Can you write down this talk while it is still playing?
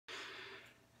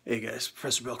Hey guys,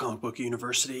 Professor Bill, Comic Book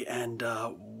University, and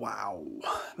wow,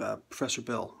 Professor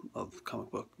Bill of Comic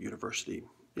Book University.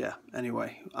 Yeah.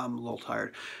 Anyway, I'm a little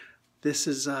tired. This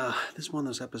is one of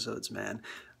those episodes, man.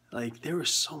 Like there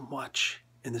was so much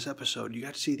in this episode. You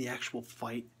got to see the actual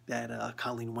fight that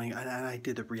Colleen Wing, and I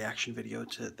did the reaction video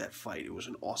to that fight. It was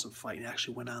an awesome fight. It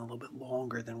actually went on a little bit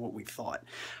longer than what we thought.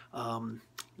 Um,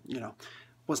 you know,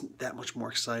 wasn't that much more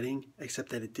exciting, except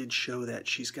that it did show that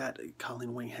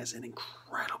Colleen Wing has an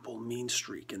incredible mean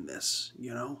streak in this,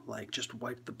 like just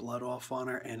wiped the blood off on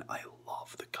her, and I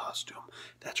love the costume.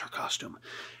 That's her costume.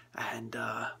 And,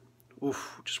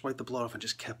 just wiped the blood off and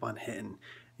just kept on hitting,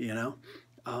 you know?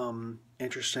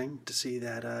 Interesting to see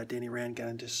that Danny Rand got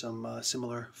into some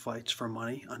similar fights for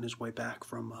money on his way back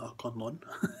from Kunlun,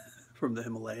 from the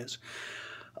Himalayas.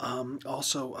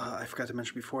 Also, I forgot to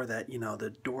mention before that,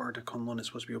 the door to Kunlun is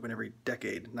supposed to be open every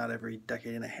decade, not every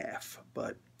decade and a half,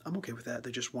 but I'm okay with that.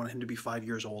 They just wanted him to be 5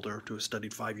 years older, to have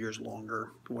studied 5 years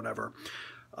longer, whatever.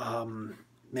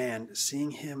 Man,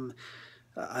 seeing him,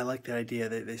 I like that idea.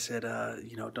 They said,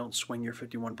 don't swing your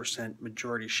 51%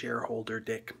 majority shareholder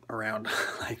dick around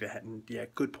like that, and yeah,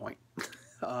 good point.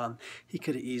 He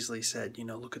could have easily said,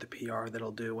 look at the PR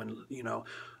that'll do, and,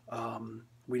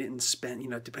 we didn't spend,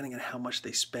 depending on how much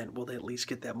they spent, will they at least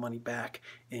get that money back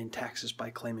in taxes by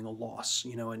claiming a loss,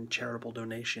 and charitable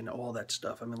donation, all that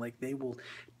stuff. I mean, like, they will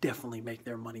definitely make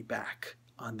their money back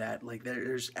on that. Like,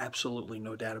 there's absolutely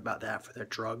no doubt about that for their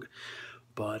drug.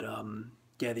 But,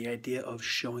 yeah, the idea of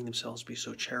showing themselves to be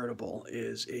so charitable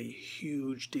is a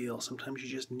huge deal. Sometimes you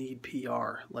just need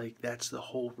PR. Like, that's the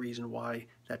whole reason why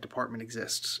that department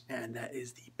exists, and that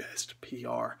is the best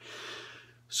PR.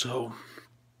 So,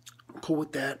 cool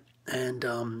with that. And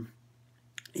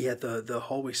yeah, the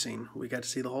hallway scene, we got to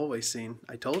see the hallway scene.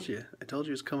 I told you it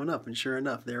was coming up, and sure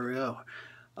enough, there we go.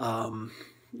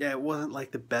 Yeah, it wasn't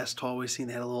like the best hallway scene.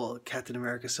 They had a little Captain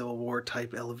America Civil War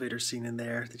type elevator scene in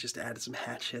there. They just added some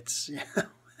hatchets. Yeah,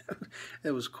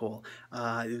 it was cool.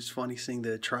 It was funny seeing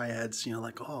the Triads,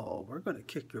 like, oh, we're gonna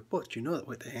kick your butt, you know that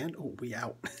with the hand. Oh, we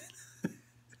out.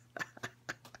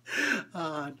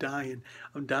 I'm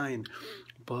dying.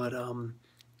 But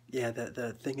yeah,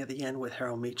 the thing at the end with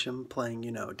Harold Meacham playing,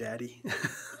 Daddy,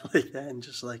 like that, and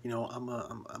just like, I'm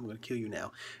gonna kill you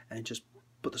now, and just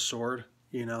put the sword,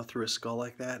 through his skull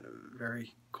like that.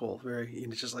 Very cool. Very,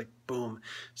 just like boom.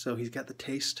 So he's got the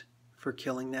taste for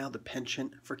killing now, the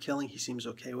penchant for killing. He seems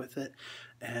okay with it,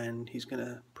 and he's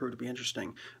gonna prove to be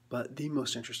interesting. But the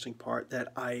most interesting part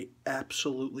that I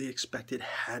absolutely expected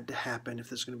had to happen if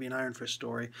there's going to be an Iron Fist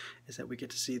story is that we get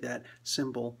to see that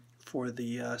symbol for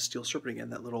the steel serpent again,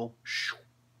 that little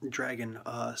dragon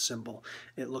symbol.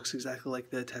 It looks exactly like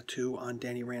the tattoo on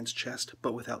Danny Rand's chest,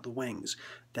 but without the wings.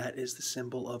 That is the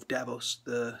symbol of Davos,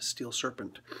 the steel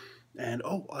serpent. And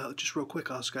just real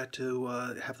quick, I also got to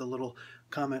have the little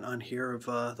comment on here of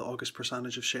the August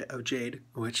personage of Jade,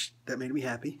 which that made me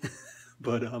happy.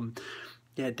 But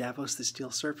yeah, Davos the Steel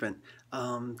Serpent.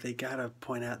 They gotta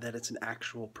point out that it's an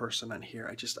actual person on here.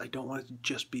 I don't want it to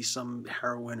just be some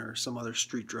heroin or some other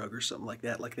street drug or something like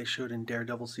that, like they showed in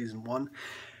Daredevil season 1.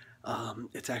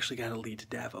 It's actually got to lead to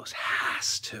Davos.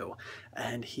 Has to.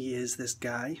 And he is this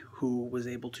guy who was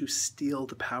able to steal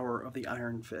the power of the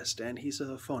Iron Fist, and he's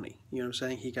a phony. You know what I'm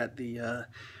saying? He got the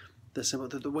symbol,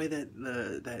 the way that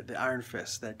the Iron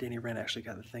Fist, that Danny Rand actually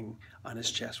got the thing on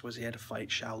his chest, was he had to fight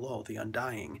Shao Lo, the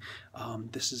Undying.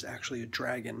 This is actually a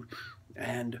dragon,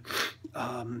 and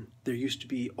there used to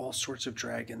be all sorts of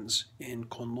dragons in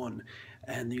Kunlun,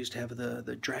 and they used to have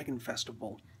the Dragon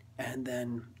Festival. And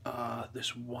then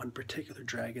this one particular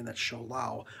dragon, that Shou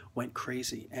Lao, went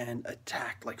crazy and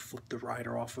attacked, like flipped the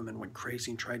rider off him and went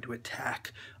crazy and tried to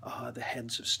attack the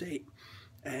heads of state.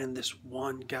 And this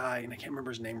one guy, and I can't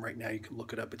remember his name right now, you can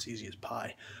look it up, it's easy as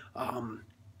pie,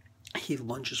 he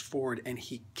lunges forward and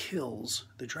he kills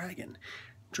the dragon.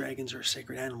 Dragons are a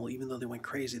sacred animal. Even though they went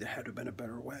crazy, there had to have been a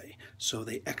better way. So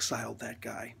they exiled that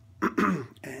guy.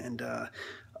 And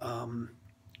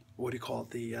what do you call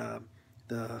it?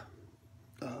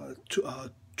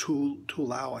 Tu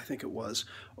Lao, I think it was,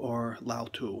 or Lao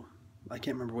Tu. I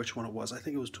can't remember which one it was. I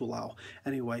think it was Tu Lao.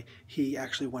 Anyway, he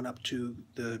actually went up to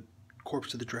the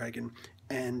corpse of the dragon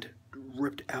and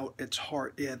ripped out its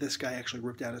heart. Yeah, this guy actually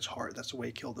ripped out its heart. That's the way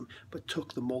he killed him. But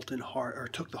took the molten heart, or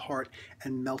took the heart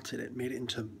and melted it, made it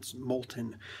into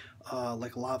molten,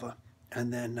 like lava,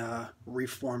 and then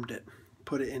reformed it,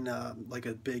 put it in like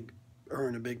a big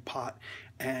urn, a big pot,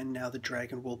 and now the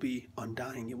dragon will be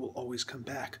undying. It will always come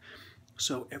back.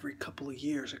 So every couple of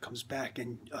years it comes back,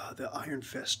 and the Iron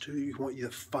Fist, you want the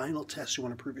final test, you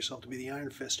want to prove yourself to be the Iron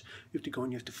Fist, you have to go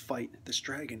and you have to fight this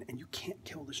dragon, and you can't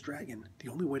kill this dragon. The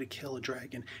only way to kill a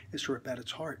dragon is to rip out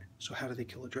its heart. So how do they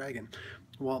kill a dragon?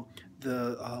 Well,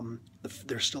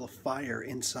 there's still a fire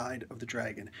inside of the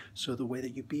dragon. So the way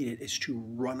that you beat it is to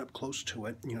run up close to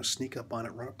it, sneak up on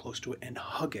it, run up close to it, and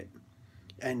hug it,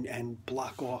 and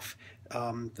block off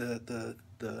the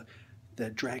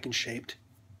dragon-shaped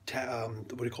what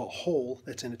do you call it, hole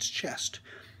that's in its chest,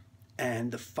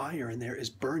 and the fire in there is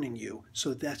burning you.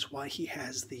 So that's why he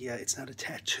has the it's not a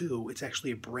tattoo, it's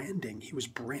actually a branding. He was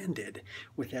branded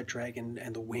with that dragon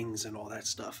and the wings and all that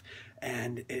stuff,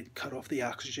 and it cut off the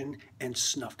oxygen and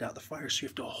snuffed out the fire. So you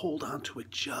have to hold on to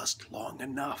it just long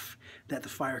enough that the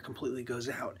fire completely goes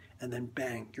out, and then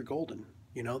bang, you're golden.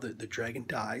 The dragon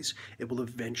dies. It will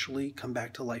eventually come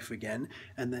back to life again,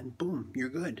 and then boom, you're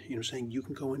good. You know what I'm saying? You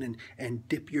can go in and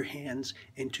dip your hands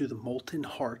into the molten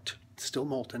heart, still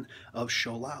molten, of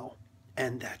Sholao.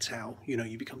 And that's how,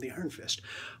 you become the Iron Fist.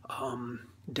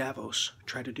 Davos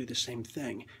tried to do the same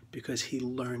thing because he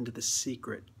learned the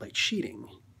secret by cheating.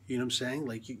 You know what I'm saying?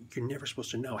 Like, you're never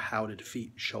supposed to know how to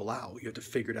defeat Sholao. You have to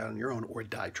figure it out on your own or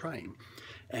die trying.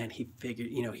 And he figured,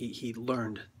 he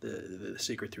learned the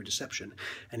secret through deception.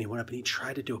 And he went up and he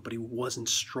tried to do it, but he wasn't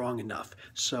strong enough.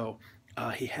 So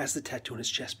he has the tattoo on his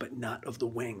chest, but not of the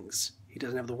wings. He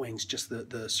doesn't have the wings, just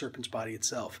the serpent's body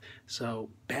itself. So,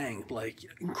 bang, like,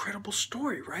 incredible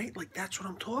story, right? Like, that's what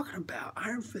I'm talking about.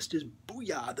 Iron Fist is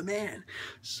booyah, the man.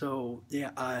 So,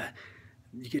 yeah,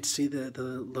 you get to see the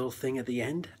little thing at the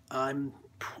end. I'm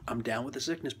down with the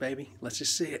sickness, baby. Let's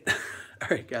just see it. All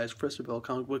right, guys, Professor Bill,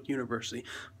 Comic Book University.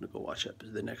 I'm going to go watch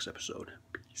the next episode.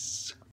 Peace.